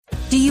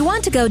Do you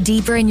want to go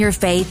deeper in your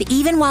faith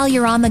even while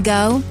you're on the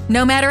go?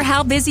 No matter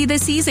how busy the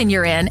season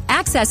you're in,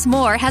 Access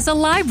More has a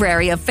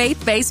library of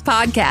faith-based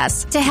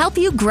podcasts to help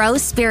you grow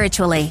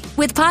spiritually.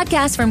 With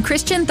podcasts from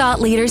Christian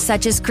thought leaders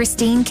such as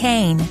Christine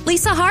Kane,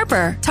 Lisa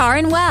Harper,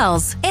 Taryn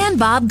Wells, and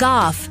Bob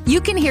Goff, you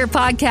can hear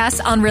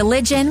podcasts on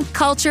religion,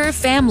 culture,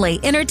 family,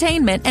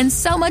 entertainment, and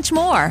so much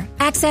more.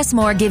 Access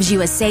More gives you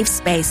a safe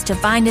space to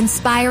find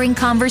inspiring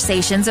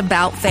conversations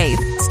about faith.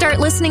 Start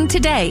listening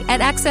today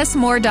at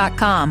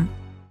accessmore.com.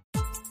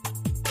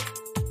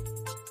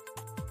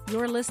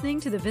 You're listening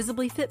to the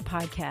Visibly Fit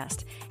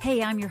podcast.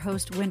 Hey, I'm your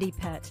host, Wendy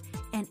Pett,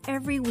 and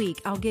every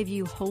week I'll give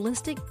you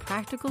holistic,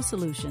 practical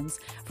solutions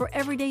for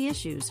everyday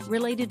issues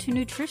related to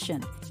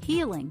nutrition,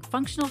 healing,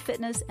 functional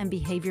fitness, and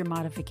behavior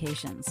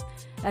modifications.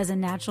 As a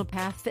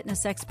naturopath,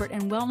 fitness expert,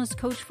 and wellness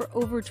coach for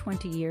over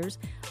 20 years,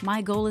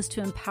 my goal is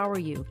to empower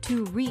you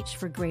to reach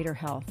for greater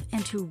health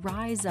and to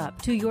rise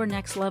up to your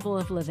next level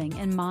of living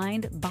in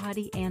mind,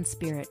 body, and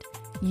spirit.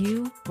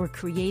 You were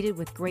created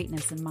with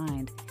greatness in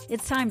mind.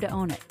 It's time to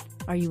own it.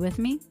 Are you with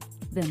me?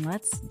 Then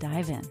let's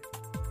dive in.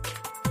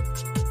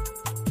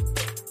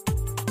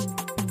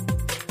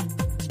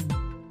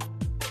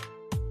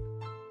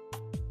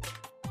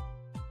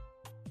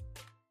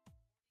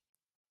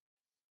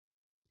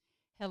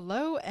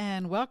 Hello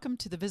and welcome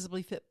to the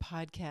Visibly Fit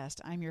podcast.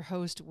 I'm your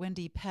host,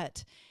 Wendy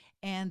Pett,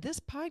 and this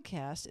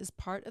podcast is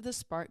part of the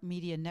Spark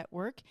Media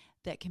Network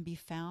that can be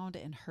found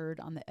and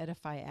heard on the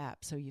Edify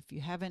app. So if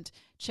you haven't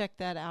checked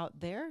that out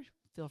there,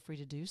 feel free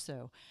to do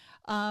so.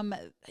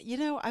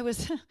 I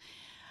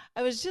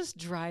was just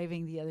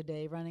driving the other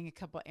day, running a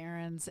couple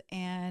errands,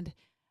 and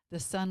the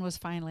sun was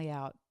finally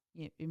out.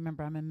 You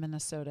remember, I'm in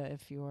Minnesota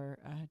if you're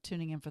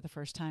tuning in for the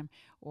first time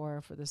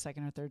or for the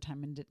second or third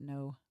time and didn't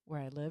know where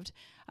I lived.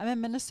 I'm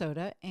in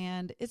Minnesota,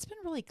 and it's been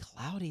really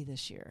cloudy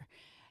this year.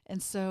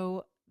 And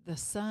so the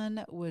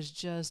sun was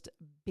just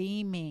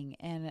beaming,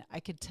 and I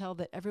could tell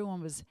that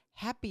everyone was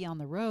happy on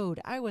the road.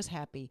 I was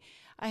happy.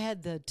 I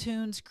had the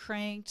tunes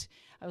cranked.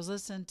 I was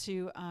listening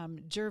to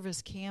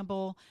Jervis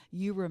Campbell,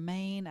 You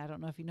Remain. I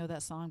don't know if you know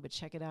that song, but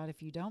check it out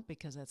if you don't,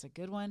 because that's a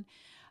good one.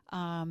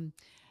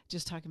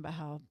 Just talking about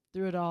how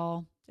through it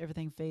all,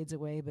 everything fades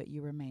away, but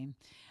you remain,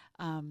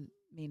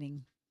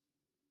 meaning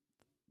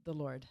the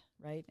Lord,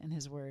 right, and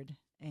his word.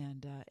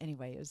 And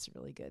anyway, it was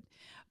really good.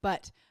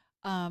 But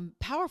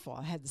powerful.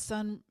 I had the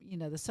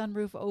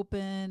sunroof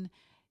open,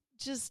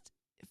 just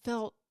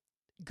felt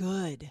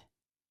good.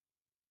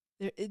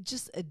 It's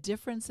just a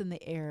difference in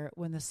the air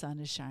when the sun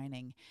is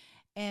shining.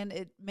 And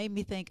it made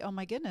me think, oh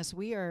my goodness,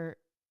 we are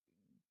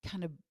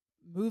kind of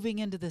moving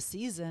into the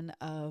season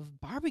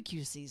of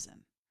barbecue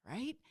season,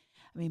 right?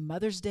 I mean,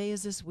 Mother's Day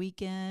is this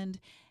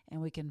weekend,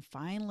 and we can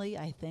finally,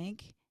 I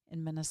think,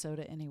 in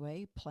Minnesota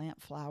anyway,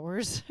 plant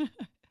flowers.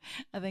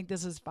 I think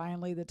this is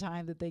finally the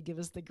time that they give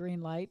us the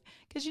green light,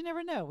 because you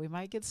never know. We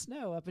might get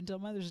snow up until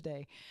Mother's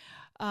Day.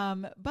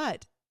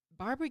 But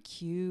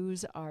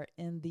barbecues are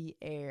in the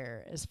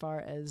air as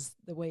far as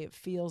the way it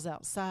feels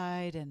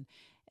outside and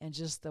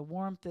just the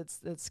warmth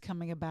that's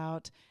coming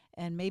about.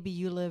 And maybe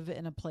you live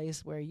in a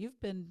place where you've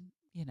been,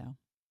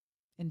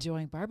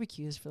 enjoying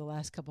barbecues for the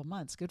last couple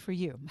months. Good for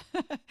you.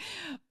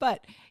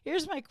 But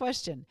here's my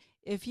question.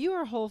 If you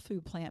are whole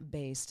food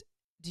plant-based,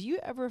 do you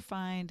ever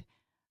find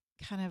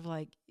kind of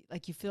like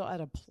you feel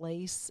at a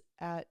place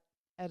at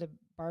a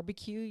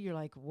barbecue, you're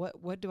like,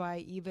 what do I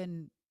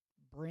even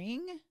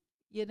bring?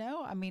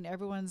 I mean,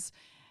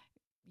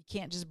 you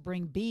can't just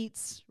bring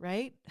beets,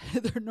 right?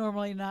 They're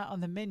normally not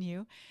on the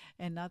menu.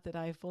 And not that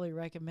I fully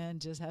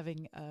recommend just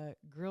having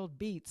grilled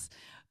beets,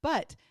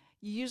 but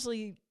you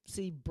usually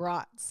see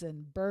brats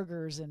and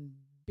burgers and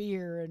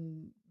beer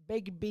and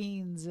baked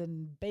beans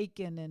and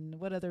bacon and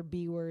what other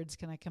B words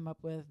can I come up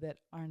with that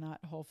are not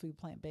whole food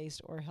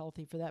plant-based or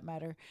healthy for that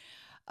matter.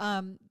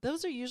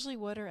 Those are usually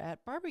what are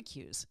at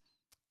barbecues.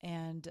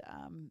 And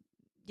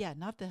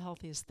not the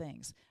healthiest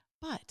things.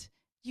 But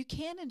you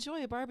can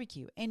enjoy a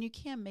barbecue and you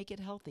can make it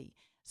healthy.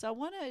 So I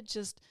want to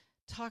just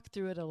talk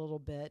through it a little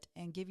bit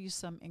and give you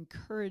some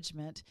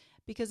encouragement,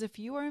 because if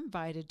you are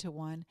invited to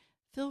one,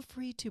 feel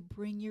free to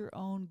bring your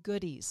own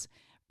goodies.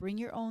 Bring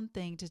your own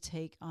thing to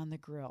take on the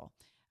grill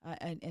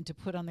and to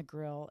put on the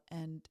grill.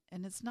 And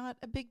it's not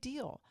a big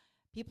deal.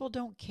 People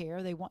don't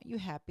care. They want you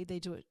happy. They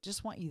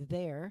just want you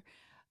there.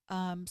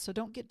 So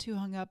don't get too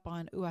hung up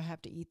on, I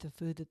have to eat the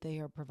food that they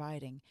are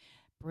providing.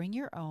 Bring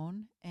your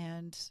own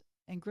and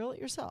grill it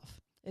yourself.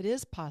 It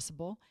is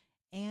possible,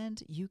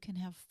 and you can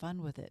have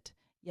fun with it.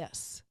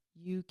 Yes,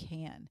 you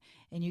can.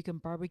 And you can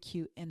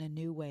barbecue in a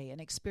new way and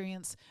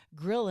experience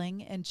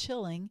grilling and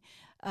chilling,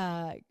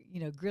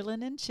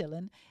 grilling and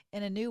chilling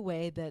in a new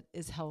way that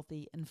is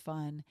healthy and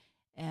fun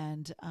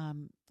and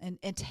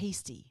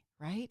tasty,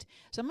 right?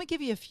 So I'm going to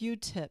give you a few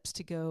tips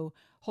to go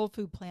whole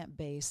food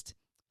plant-based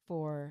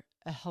for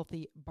a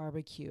healthy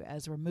barbecue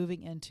as we're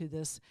moving into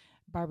this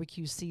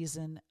barbecue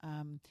season.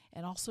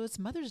 And also it's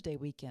Mother's Day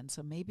weekend.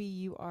 So maybe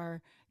you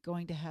are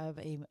going to have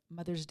a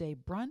Mother's Day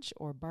brunch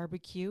or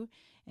barbecue.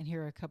 And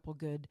here are a couple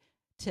good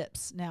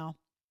tips. Now,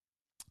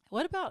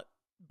 what about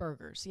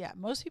burgers. Yeah,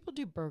 most people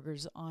do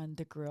burgers on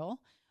the grill.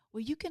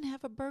 Well, you can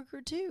have a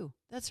burger too.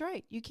 That's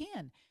right, you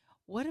can.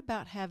 What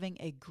about having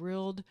a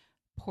grilled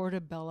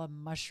portobello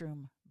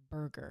mushroom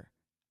burger?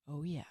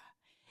 Oh, yeah.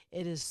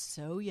 It is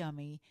so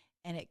yummy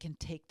and it can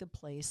take the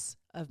place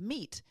of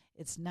meat.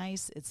 It's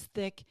nice, it's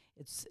thick,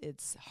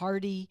 it's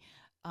hearty,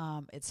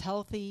 it's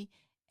healthy,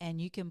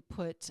 and you can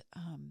put,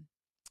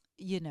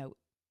 you know,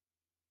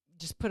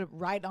 just put it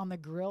right on the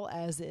grill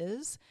as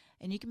is,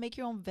 and you can make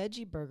your own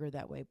veggie burger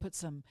that way. Put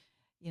some,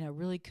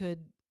 really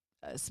good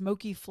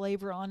smoky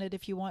flavor on it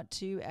if you want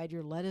to. Add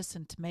your lettuce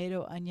and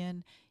tomato,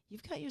 onion.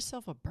 You've got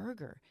yourself a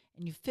burger,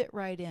 and you fit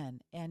right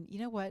in. And you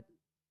know what?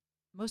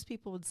 Most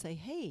people would say,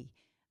 hey,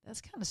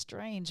 that's kind of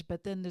strange.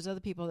 But then there's other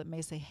people that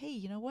may say, hey,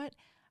 you know what?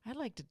 I'd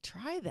like to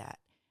try that.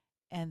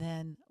 And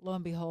then lo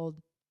and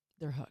behold,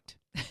 they're hooked.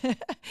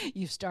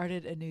 You've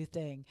started a new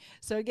thing.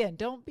 So again,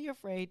 don't be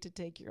afraid to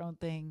take your own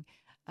thing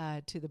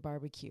to the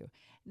barbecue.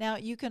 Now,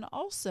 you can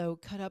also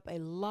cut up a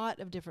lot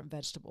of different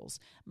vegetables.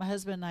 My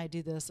husband and I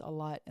do this a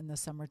lot in the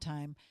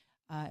summertime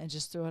and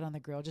just throw it on the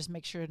grill. Just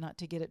make sure not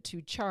to get it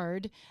too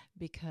charred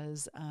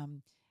because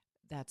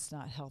that's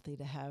not healthy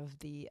to have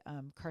the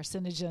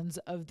carcinogens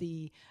of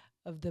the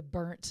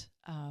burnt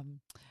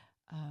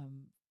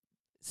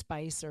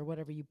spice or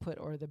whatever you put,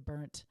 or the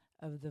burnt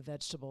of the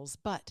vegetables.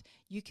 But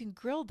you can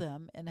grill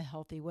them in a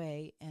healthy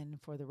way and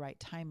for the right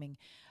timing,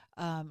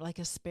 like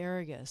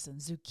asparagus and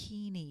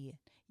zucchini,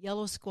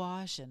 yellow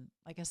squash, and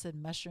like I said,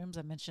 mushrooms.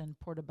 I mentioned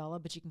portobello,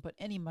 but you can put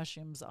any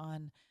mushrooms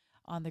on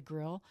the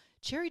grill.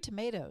 Cherry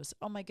tomatoes,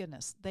 oh my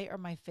goodness, they are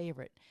my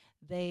favorite.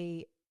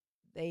 They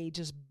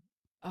just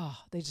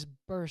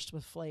burst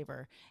with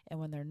flavor. And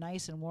when they're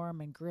nice and warm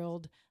and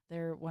grilled,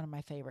 they're one of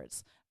my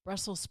favorites.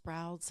 Brussels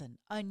sprouts and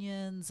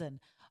onions and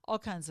all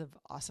kinds of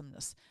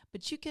awesomeness.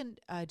 But you can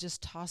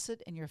just toss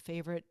it in your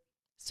favorite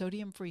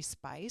sodium-free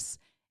spice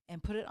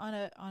and put it on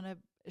a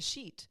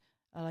sheet,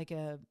 like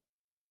a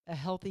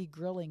healthy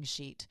grilling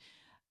sheet.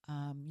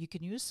 You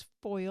can use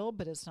foil,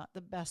 but it's not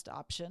the best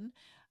option.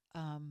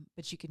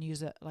 But you can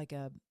use a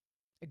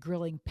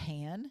grilling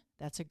pan.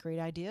 That's a great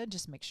idea.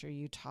 Just make sure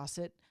you toss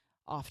it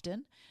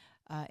often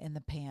in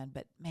the pan.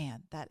 But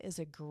man, that is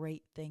a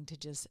great thing to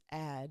just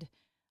add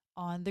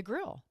on the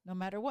grill, no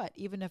matter what.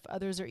 Even if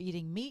others are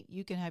eating meat,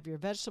 you can have your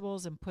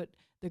vegetables and put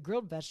the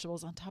grilled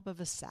vegetables on top of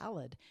a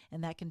salad,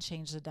 and that can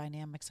change the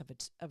dynamics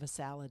of a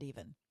salad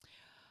even.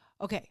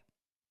 Okay,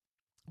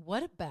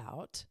 what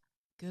about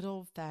good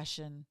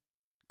old-fashioned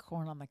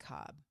corn on the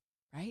cob,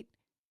 right?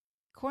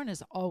 Corn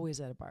is always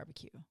at a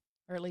barbecue,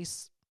 or at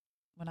least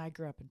when I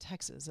grew up in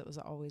Texas, it was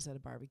always at a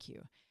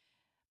barbecue.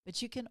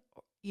 But you can,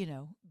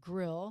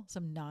 grill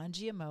some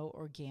non-GMO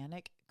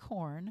organic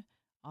corn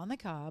on the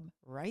cob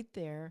right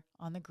there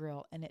on the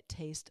grill, and it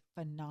tastes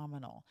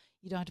phenomenal.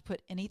 You don't have to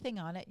put anything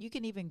on it. You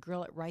can even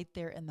grill it right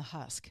there in the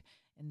husk.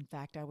 In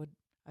fact, I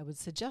would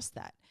suggest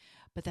that.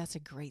 But that's a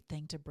great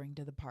thing to bring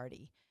to the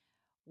party.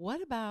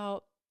 What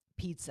about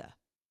pizza?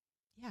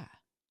 Yeah,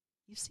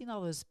 you've seen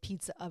all those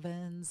pizza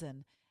ovens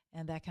and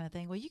that kind of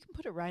thing. Well, you can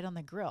put it right on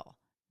the grill.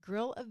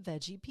 Grill a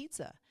veggie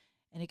pizza.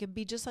 And it can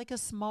be just like a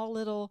small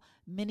little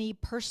mini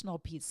personal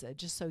pizza,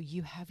 just so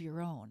you have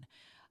your own.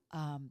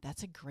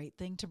 That's a great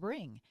thing to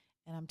bring.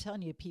 And I'm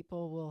telling you,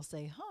 people will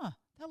say,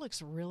 that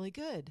looks really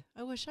good.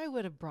 I wish I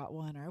would have brought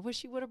one, or I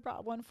wish you would have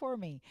brought one for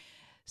me.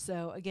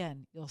 So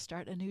again, you'll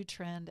start a new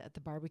trend at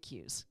the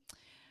barbecues.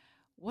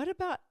 What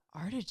about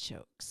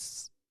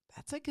artichokes?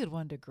 That's a good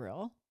one to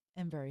grill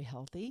and very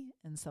healthy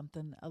and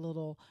something a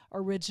little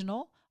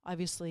original.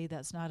 Obviously,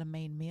 that's not a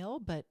main meal,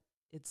 but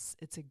it's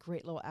a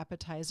great little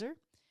appetizer.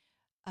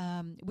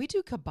 We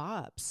do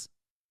kebabs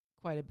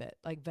quite a bit,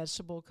 like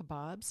vegetable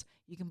kebabs.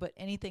 You can put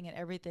anything and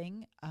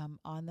everything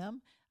on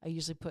them. I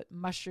usually put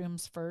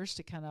mushrooms first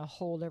to kind of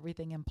hold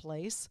everything in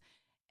place.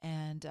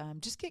 And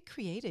just get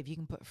creative. You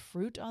can put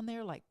fruit on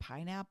there like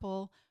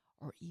pineapple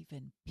or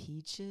even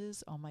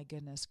peaches. Oh my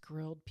goodness,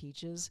 grilled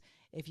peaches.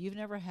 If you've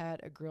never had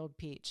a grilled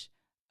peach,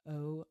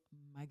 oh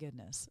my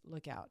goodness,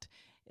 look out.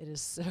 It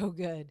is so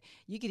good.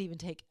 You could even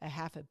take a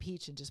half a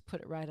peach and just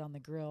put it right on the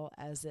grill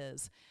as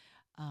is.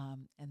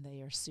 And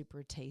they are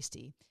super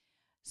tasty.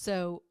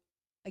 So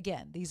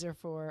again, these are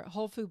for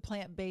whole food,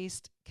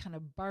 plant-based kind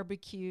of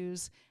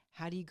barbecues.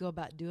 How do you go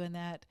about doing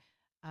that?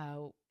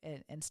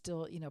 And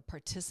still,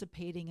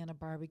 participating in a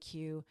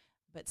barbecue,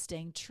 but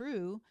staying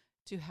true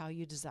to how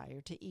you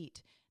desire to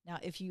eat. Now,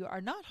 if you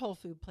are not whole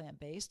food,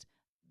 plant-based,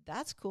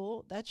 that's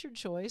cool. That's your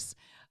choice.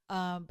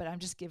 But I'm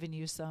just giving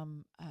you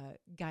some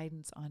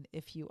guidance on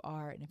if you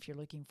are, and if you're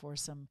looking for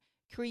some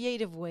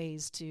creative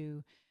ways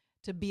to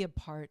be a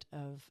part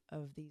of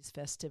these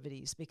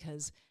festivities,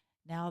 because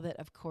now that,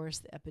 of course,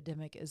 the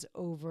epidemic is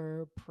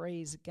over,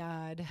 praise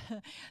God,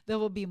 there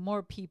will be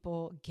more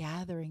people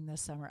gathering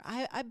this summer.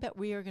 I bet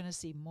we are going to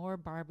see more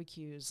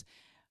barbecues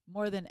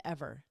more than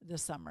ever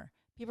this summer.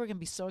 People are going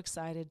to be so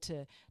excited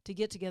to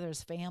get together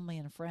as family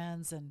and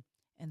friends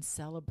and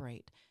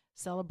celebrate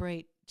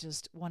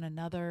just one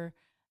another,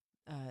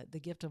 the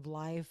gift of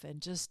life, and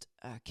just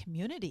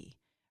community,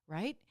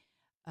 right?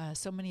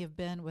 So many have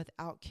been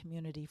without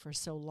community for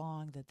so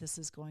long that this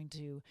is going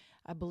to,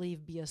 I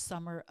believe, be a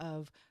summer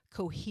of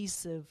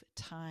cohesive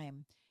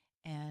time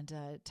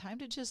and time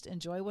to just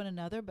enjoy one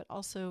another, but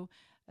also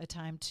a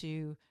time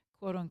to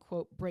quote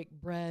unquote break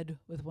bread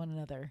with one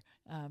another.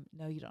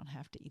 No, you don't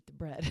have to eat the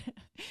bread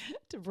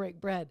to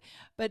break bread,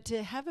 but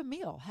to have a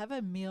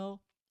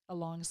meal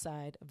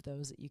alongside of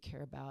those that you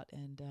care about,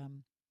 and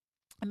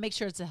make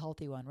sure it's a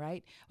healthy one,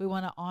 right? We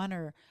want to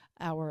honor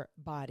our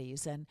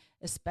bodies, and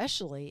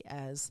especially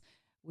as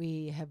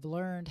we have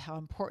learned how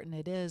important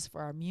it is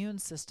for our immune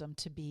system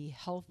to be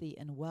healthy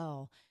and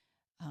well.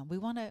 We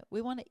want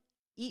to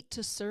eat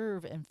to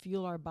serve and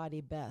fuel our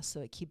body best,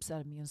 so it keeps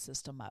that immune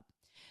system up.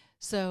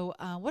 So,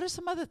 what are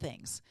some other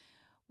things?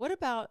 What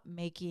about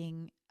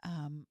making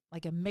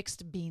like a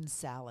mixed bean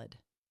salad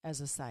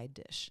as a side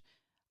dish,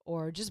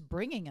 or just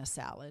bringing a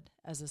salad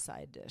as a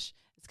side dish?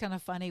 It's kind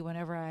of funny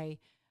whenever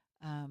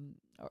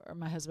or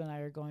my husband and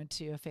I are going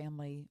to a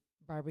family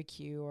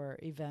barbecue or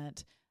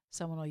event,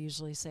 someone will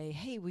usually say,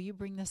 "Hey, will you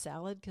bring the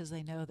salad?" Because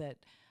they know that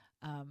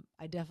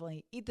I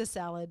definitely eat the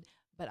salad,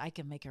 but I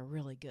can make a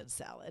really good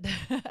salad.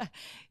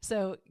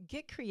 So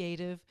get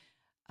creative,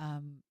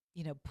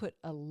 put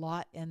a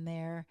lot in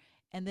there,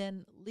 and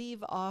then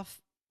leave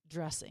off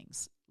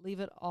dressings. Leave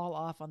it all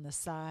off on the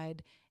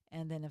side,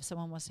 and then if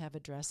someone wants to have a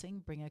dressing,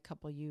 bring a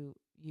couple you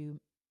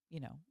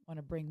want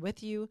to bring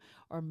with you,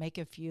 or make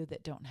a few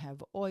that don't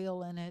have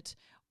oil in it,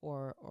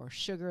 or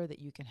sugar that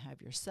you can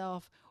have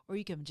yourself, or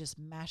you can just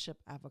mash up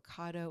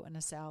avocado in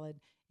a salad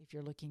if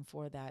you're looking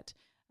for that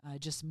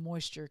just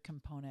moisture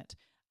component.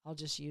 I'll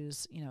just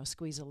use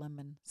squeeze a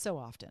lemon so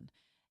often,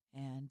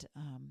 and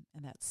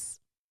that's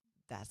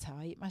how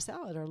I eat my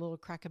salad, or a little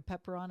crack of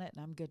pepper on it,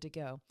 and I'm good to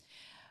go.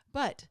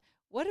 But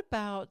what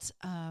about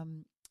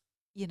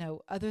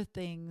other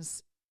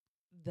things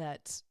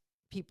that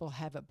people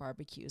have at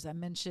barbecues? I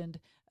mentioned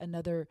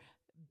another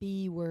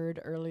B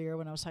word earlier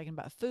when I was talking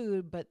about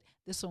food, but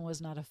this one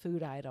was not a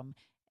food item,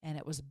 and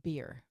it was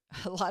beer.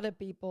 A lot of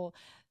people,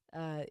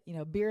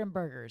 beer and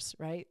burgers,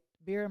 right?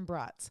 Beer and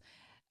brats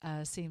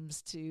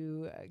seems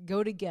to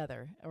go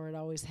together, or it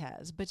always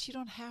has. But you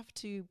don't have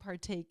to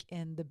partake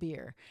in the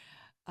beer.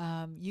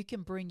 You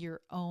can bring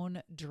your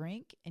own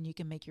drink, and you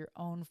can make your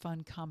own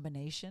fun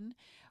combination,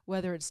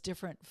 whether it's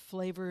different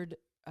flavored,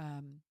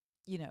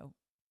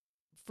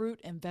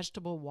 fruit and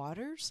vegetable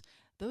waters.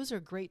 Those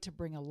are great to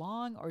bring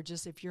along, or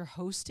just if you're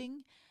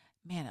hosting,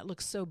 man, it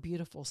looks so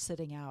beautiful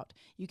sitting out.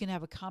 You can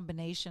have a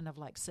combination of,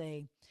 like,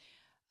 say,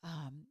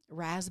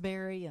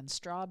 raspberry and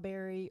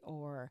strawberry,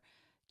 or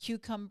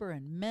cucumber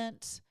and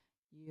mint.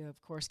 You, of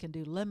course, can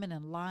do lemon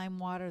and lime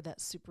water.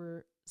 That's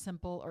super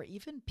simple, or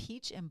even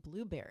peach and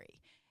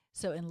blueberry.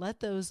 So, and let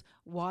those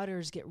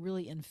waters get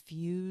really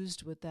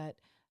infused with that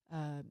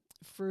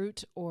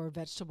fruit or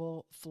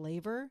vegetable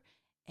flavor.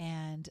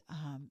 And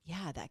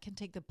that can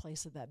take the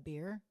place of that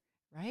beer,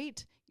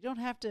 right? You don't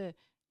have to,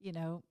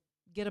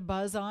 get a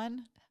buzz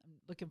on. I'm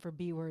looking for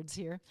B words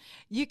here.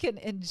 You can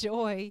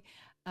enjoy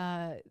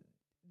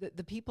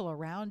the people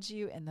around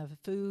you and the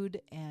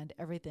food and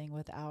everything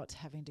without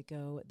having to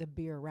go the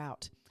beer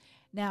route.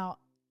 Now,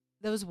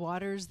 those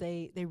waters,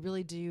 they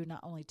really do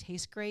not only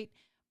taste great,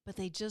 but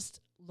they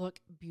just look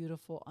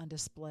beautiful on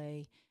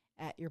display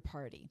at your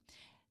party.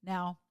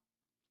 Now,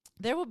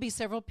 there will be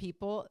several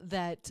people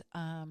that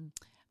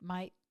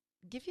might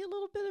give you a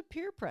little bit of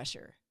peer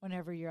pressure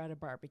whenever you're at a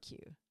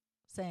barbecue,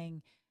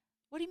 saying,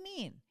 "What do you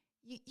mean?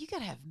 You got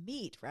to have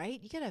meat, right?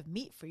 You got to have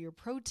meat for your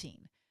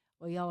protein."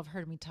 Well, y'all have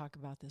heard me talk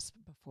about this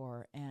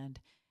before, and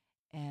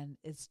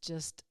it's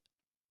just,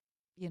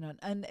 an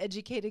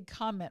uneducated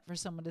comment for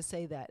someone to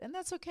say that, and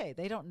that's okay.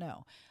 They don't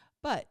know.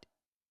 But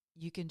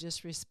you can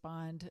just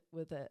respond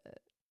with a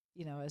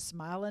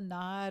smile and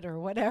nod or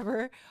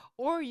whatever,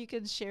 or you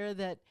can share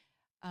that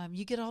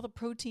you get all the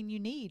protein you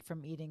need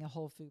from eating a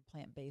whole food,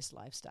 plant-based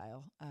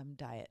lifestyle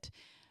diet.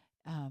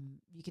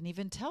 You can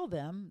even tell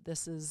them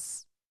this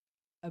is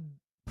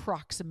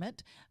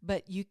approximate,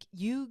 but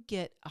you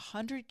get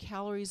 100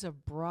 calories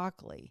of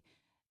broccoli.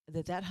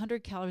 That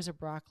 100 calories of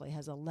broccoli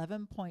has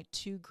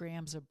 11.2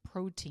 grams of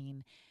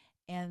protein,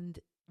 and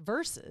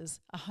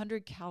versus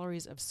 100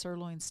 calories of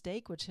sirloin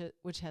steak, which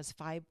has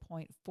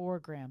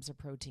 5.4 grams of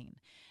protein.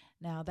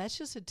 Now, that's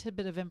just a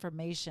tidbit of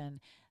information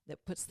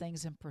that puts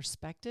things in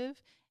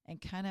perspective and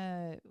kind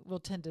of will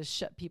tend to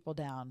shut people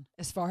down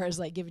as far as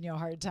like giving you a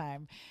hard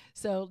time.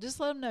 So just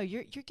let them know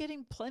you're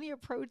getting plenty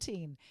of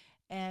protein,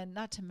 and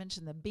not to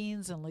mention the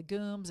beans and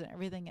legumes and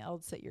everything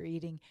else that you're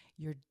eating,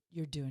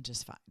 you're doing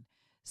just fine.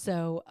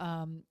 So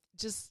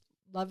just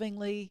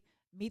lovingly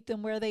meet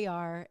them where they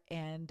are,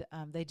 and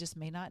they just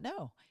may not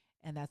know,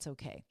 and that's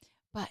okay.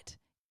 But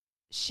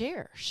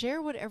share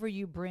whatever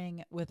you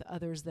bring with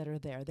others that are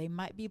there. They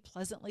might be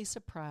pleasantly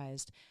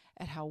surprised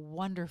at how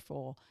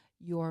wonderful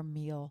your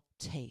meal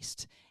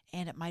tastes,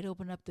 and it might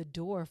open up the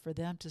door for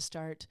them to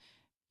start,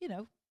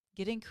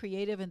 getting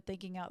creative and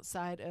thinking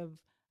outside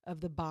of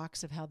the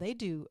box of how they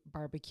do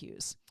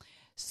barbecues.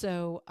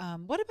 So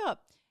what about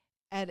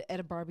at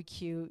a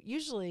barbecue?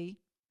 Usually,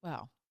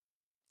 well,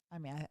 I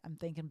mean, I'm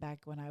thinking back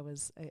when I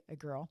was a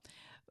girl,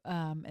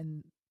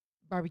 and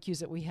barbecues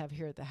that we have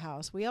here at the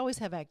house, we always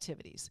have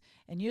activities.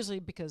 And usually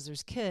because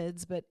there's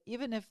kids, but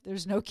even if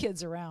there's no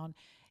kids around,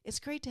 it's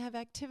great to have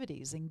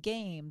activities and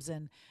games.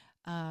 And,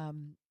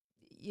 um,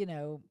 you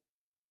know,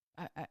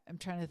 I'm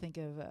trying to think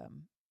of,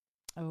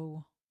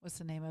 what's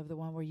the name of the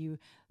one where you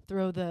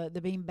throw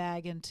the bean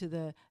bag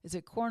into is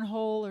it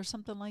cornhole or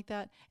something like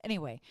that?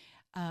 Anyway,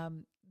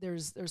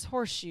 there's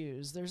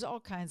horseshoes, there's all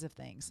kinds of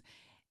things.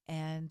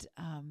 And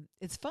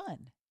it's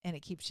fun, and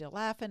it keeps you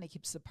laughing. It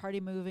keeps the party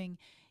moving.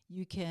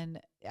 You can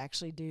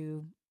actually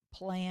do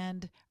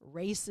planned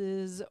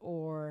races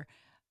or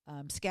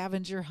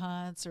scavenger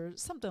hunts or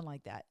something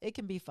like that. It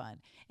can be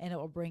fun, and it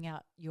will bring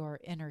out your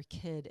inner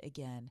kid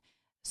again.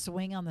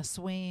 Swing on the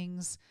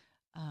swings,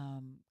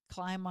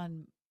 climb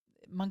on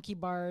monkey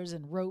bars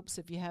and ropes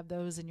if you have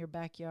those in your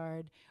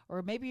backyard,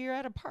 or maybe you're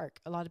at a park.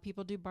 A lot of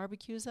people do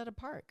barbecues at a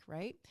park,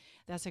 right?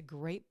 That's a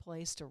great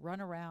place to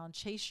run around,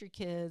 chase your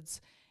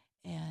kids,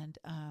 and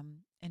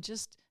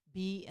just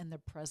be in the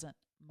present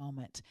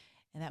moment.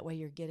 And that way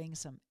you're getting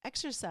some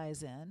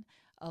exercise in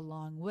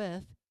along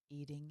with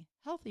eating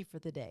healthy for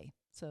the day.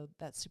 So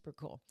that's super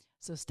cool.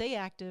 So stay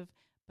active,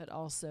 but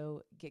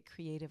also get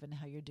creative in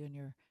how you're doing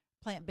your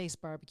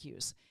plant-based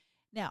barbecues.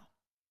 Now,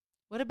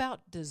 what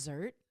about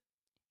dessert?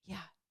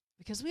 Yeah,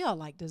 because we all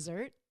like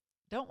dessert,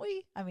 don't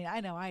we? I mean, I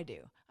know I do.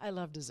 I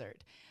love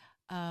dessert.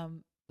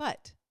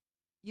 But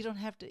you don't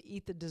have to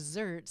eat the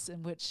desserts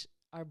in which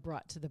are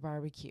brought to the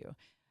barbecue.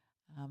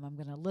 I'm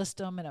going to list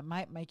them, and it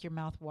might make your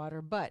mouth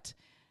water, but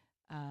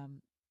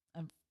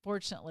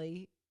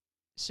unfortunately,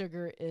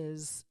 sugar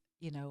is,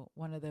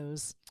 one of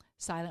those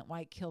silent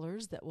white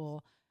killers that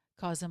will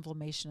cause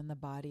inflammation in the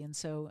body. And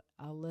so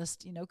I'll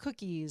list,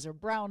 cookies or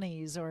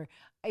brownies or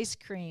ice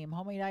cream,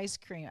 homemade ice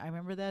cream. I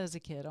remember that as a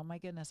kid. Oh my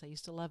goodness, I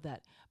used to love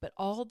that. But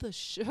all the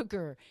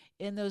sugar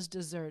in those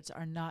desserts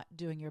are not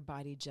doing your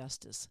body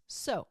justice.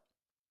 So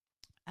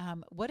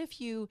what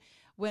if you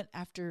went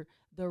after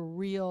the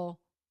real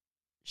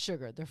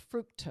sugar, the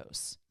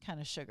fructose kind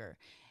of sugar,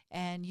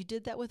 and you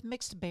did that with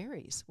mixed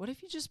berries? What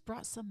if you just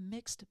brought some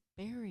mixed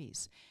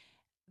berries?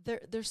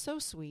 They're so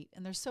sweet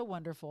and they're so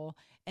wonderful,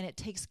 and it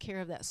takes care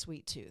of that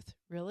sweet tooth.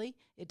 Really,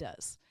 it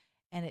does.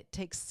 And it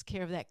takes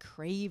care of that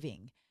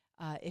craving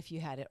if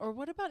you had it. Or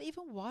what about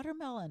even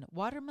watermelon?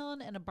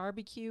 Watermelon and a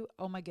barbecue,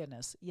 oh my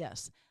goodness,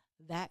 yes,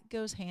 that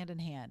goes hand in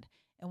hand.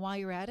 And while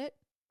you're at it,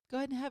 go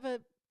ahead and have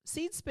a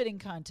seed spitting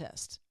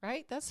contest,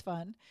 right? That's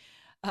fun,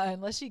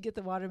 unless you get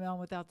the watermelon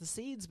without the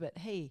seeds. But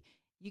hey,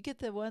 you get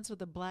the ones with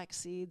the black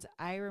seeds.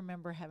 I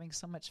remember having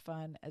so much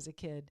fun as a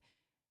kid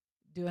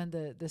doing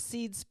the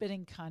seed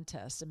spitting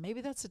contest. And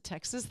maybe that's a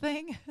Texas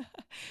thing,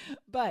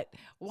 but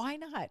why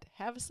not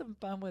have some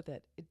fun with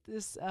it?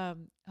 This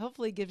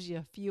hopefully gives you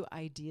a few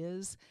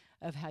ideas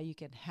of how you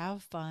can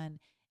have fun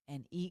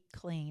and eat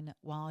clean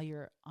while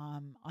you're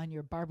on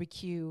your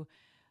barbecue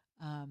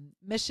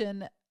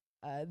mission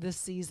this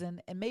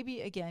season. And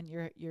maybe again,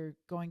 you're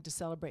going to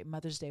celebrate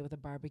Mother's Day with a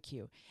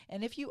barbecue.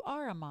 And if you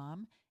are a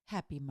mom,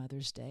 happy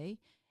Mother's Day.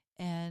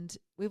 And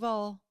we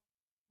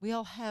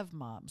all have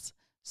moms.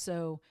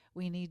 So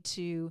we need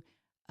to,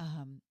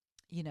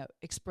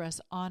 express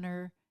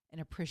honor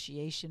and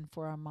appreciation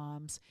for our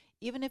moms.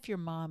 Even if your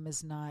mom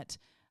is not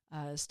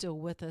still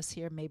with us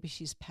here, maybe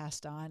she's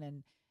passed on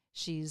and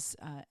she's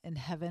in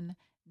heaven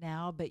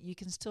now, but you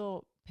can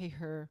still pay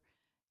her,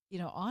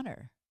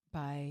 honor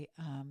by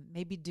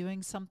maybe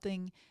doing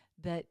something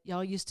that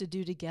y'all used to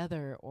do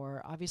together,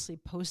 or obviously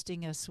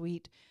posting a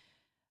sweet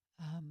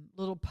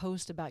little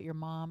post about your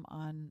mom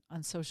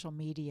on social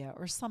media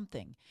or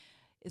something.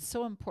 It's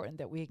so important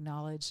that we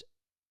acknowledge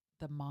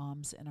the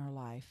moms in our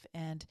life.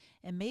 And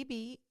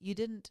maybe you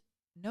didn't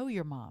know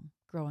your mom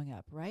growing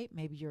up, right?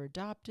 Maybe you're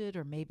adopted,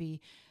 or maybe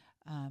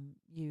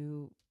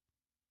you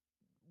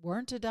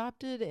weren't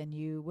adopted and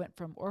you went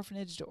from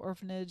orphanage to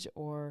orphanage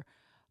or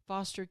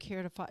foster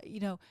care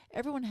to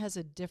everyone has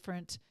a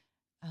different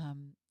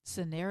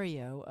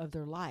scenario of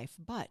their life,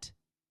 but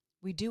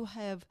we do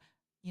have,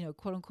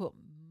 quote unquote,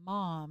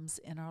 moms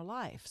in our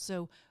life.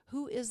 So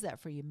who is that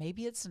for you?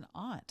 Maybe it's an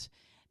aunt.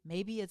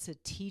 Maybe it's a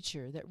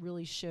teacher that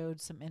really showed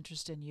some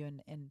interest in you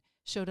and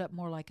showed up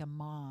more like a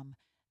mom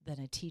than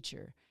a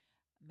teacher.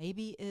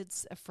 Maybe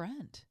it's a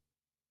friend.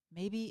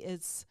 Maybe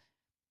it's,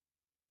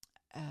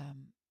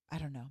 I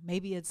don't know,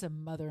 maybe it's a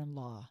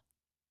mother-in-law,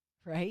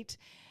 right?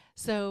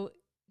 So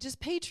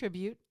just pay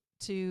tribute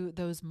to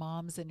those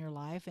moms in your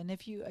life. And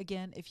if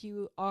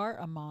you are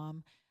a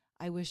mom,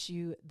 I wish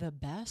you the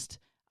best.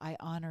 I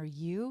honor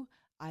you.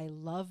 I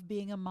love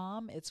being a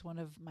mom. It's one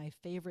of my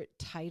favorite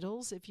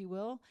titles, if you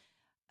will.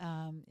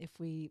 If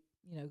we,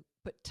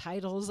 put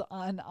titles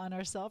on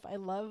ourselves, I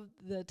love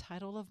the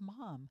title of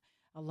mom.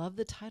 I love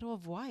the title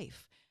of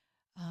wife.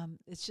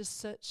 It's just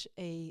such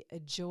a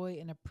joy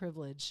and a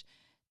privilege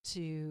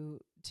to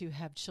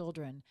have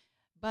children.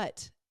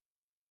 But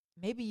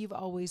maybe you've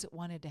always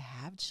wanted to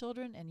have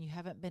children and you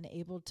haven't been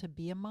able to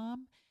be a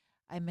mom.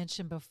 I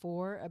mentioned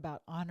before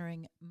about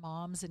honoring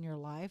moms in your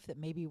life that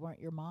maybe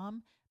weren't your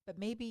mom, but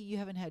maybe you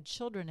haven't had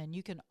children, and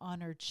you can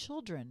honor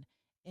children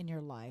in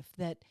your life,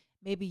 that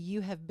maybe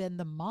you have been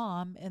the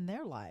mom in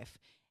their life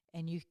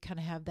and you kind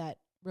of have that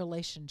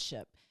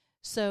relationship.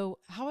 So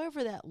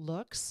however that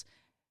looks,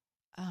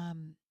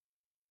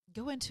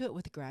 go into it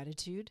with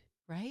gratitude,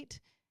 right?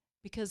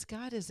 Because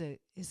God is a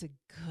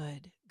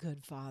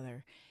good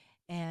Father,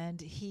 and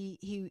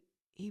he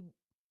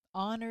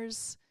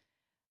honors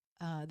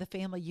the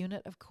family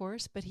unit, of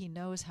course, but he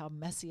knows how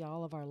messy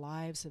all of our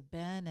lives have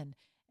been,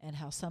 and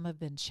how some have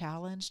been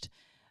challenged.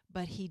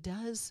 But he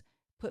does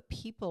put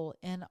people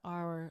in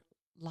our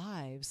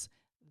lives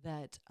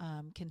that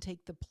can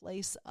take the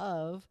place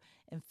of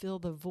and fill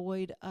the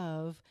void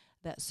of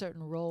that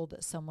certain role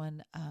that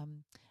someone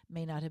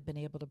may not have been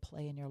able to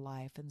play in your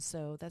life. And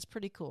so that's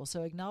pretty cool.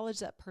 So acknowledge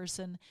that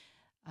person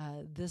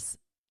this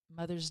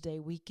Mother's Day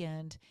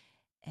weekend.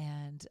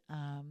 And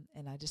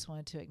I just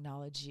wanted to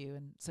acknowledge you.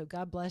 And so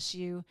God bless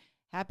you.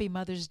 Happy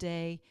Mother's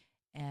Day,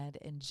 and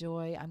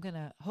enjoy. I'm going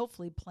to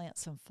hopefully plant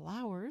some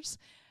flowers.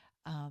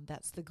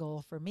 That's the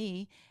goal for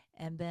me.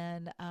 And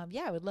then,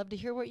 I would love to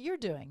hear what you're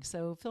doing.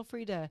 So feel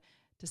free to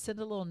send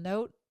a little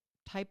note,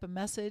 type a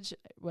message,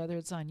 whether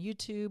it's on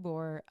YouTube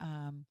or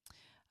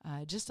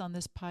just on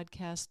this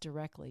podcast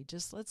directly.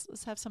 Just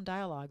let's have some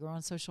dialogue, or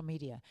on social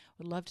media.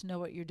 Would love to know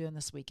what you're doing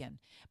this weekend.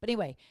 But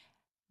anyway,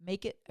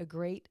 make it a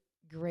great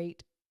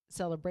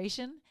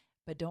celebration,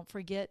 but don't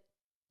forget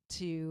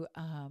to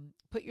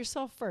put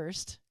yourself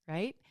first,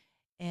 right?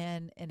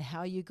 And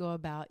how you go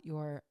about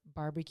your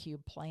barbecue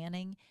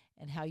planning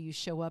and how you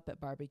show up at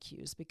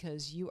barbecues,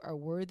 because you are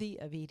worthy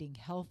of eating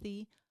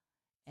healthy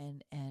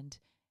and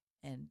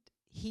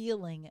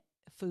healing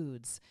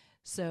foods.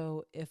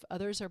 So if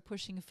others are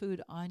pushing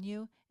food on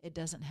you, it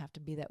doesn't have to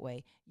be that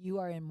way. You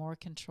are in more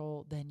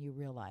control than you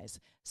realize.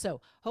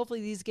 So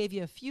hopefully these gave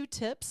you a few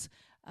tips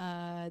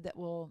that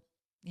will,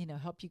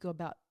 help you go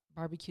about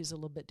barbecues a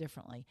little bit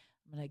differently.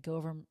 I'm going to go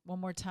over them one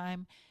more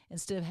time.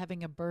 Instead of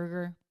having a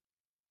burger,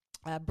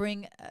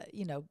 bring,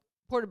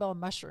 portobello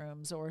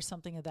mushrooms or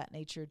something of that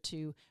nature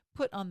to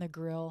put on the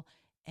grill,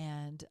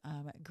 and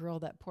grill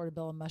that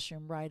portobello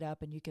mushroom right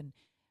up. And you can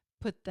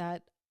put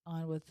that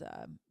on with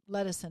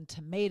lettuce and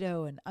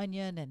tomato and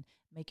onion and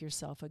make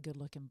yourself a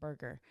good-looking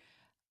burger.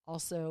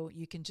 Also,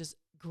 you can just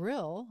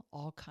grill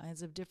all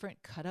kinds of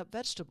different cut-up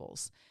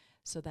vegetables.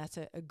 So that's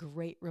a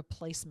great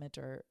replacement,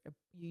 or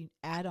you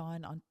add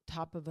on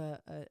top of a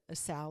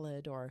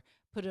salad, or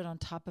put it on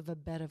top of a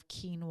bed of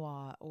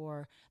quinoa,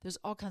 or there's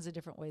all kinds of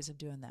different ways of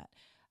doing that.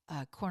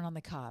 Corn on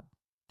the cob,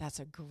 that's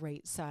a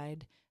great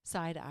side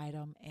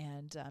item,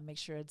 and make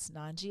sure it's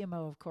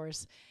non-GMO, of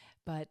course,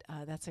 but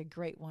that's a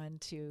great one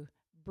to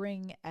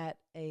bring at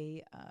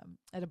a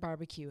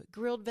barbecue.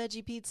 Grilled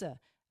veggie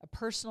pizza, a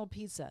personal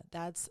pizza,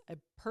 that's a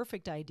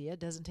perfect idea. It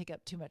doesn't take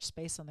up too much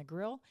space on the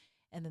grill.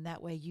 And then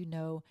that way, you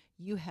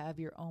have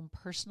your own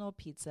personal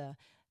pizza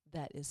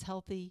that is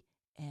healthy,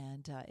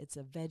 and it's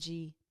a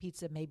veggie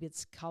pizza. Maybe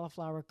it's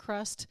cauliflower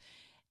crust,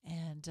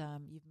 and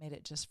you've made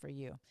it just for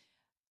you.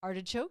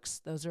 Artichokes,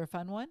 those are a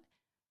fun one.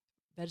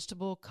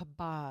 Vegetable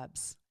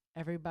kebabs,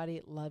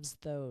 everybody loves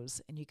those,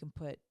 and you can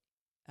put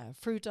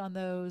fruit on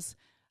those.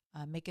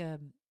 Make it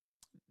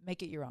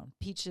your own.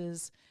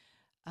 Peaches,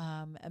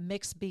 a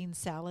mixed bean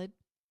salad.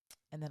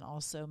 And then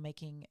also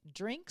making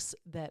drinks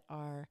that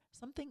are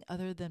something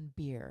other than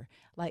beer,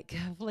 like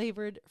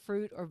flavored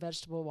fruit or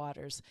vegetable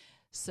waters.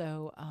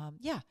 So,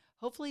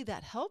 hopefully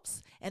that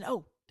helps. And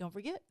don't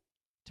forget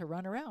to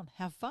run around,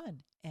 have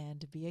fun,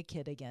 and be a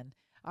kid again.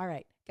 All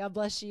right. God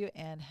bless you,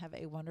 and have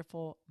a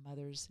wonderful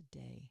Mother's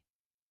Day.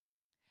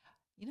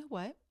 You know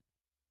what?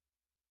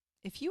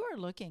 If you are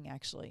looking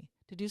actually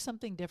to do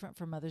something different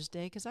for Mother's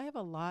Day, because I have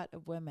a lot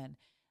of women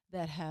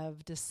that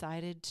have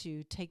decided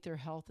to take their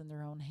health in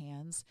their own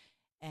hands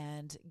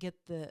and get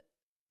the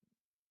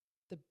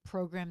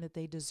program that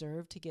they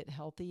deserve to get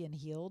healthy and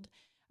healed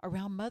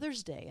around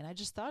Mother's Day. And I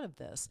just thought of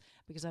this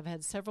because I've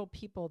had several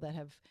people that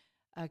have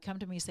come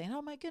to me saying,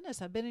 oh my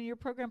goodness, I've been in your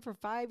program for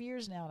 5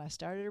 years now, and I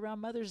started around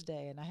Mother's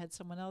Day. And I had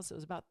someone else that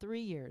was about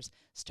 3 years,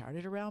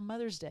 started around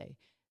Mother's Day.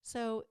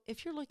 So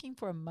if you're looking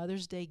for a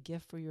Mother's Day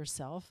gift for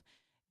yourself,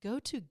 go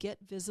to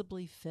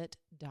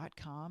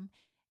getvisiblyfit.com,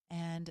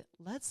 and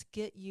let's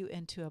get you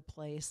into a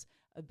place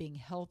of being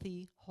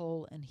healthy,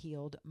 whole, and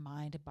healed,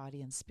 mind,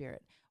 body, and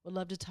spirit. Would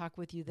love to talk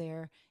with you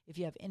there. If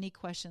you have any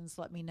questions,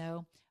 let me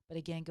know. But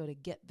again, go to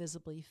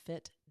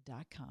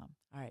getvisiblyfit.com.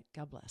 All right,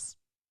 God bless.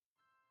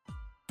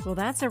 Well,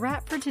 that's a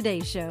wrap for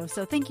today's show,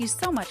 so thank you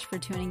so much for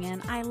tuning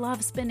in. I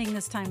love spending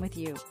this time with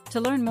you.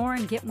 To learn more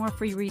and get more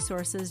free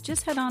resources,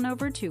 just head on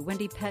over to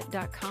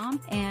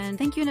wendypett.com, and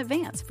thank you in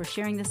advance for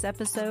sharing this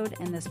episode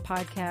and this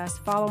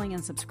podcast, following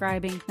and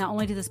subscribing not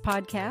only to this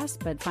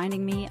podcast, but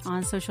finding me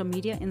on social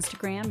media,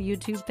 Instagram,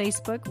 YouTube,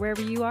 Facebook,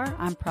 wherever you are,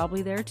 I'm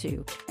probably there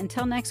too.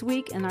 Until next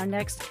week and our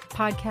next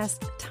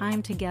podcast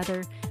time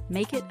together,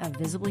 make it a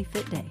Visibly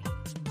Fit Day.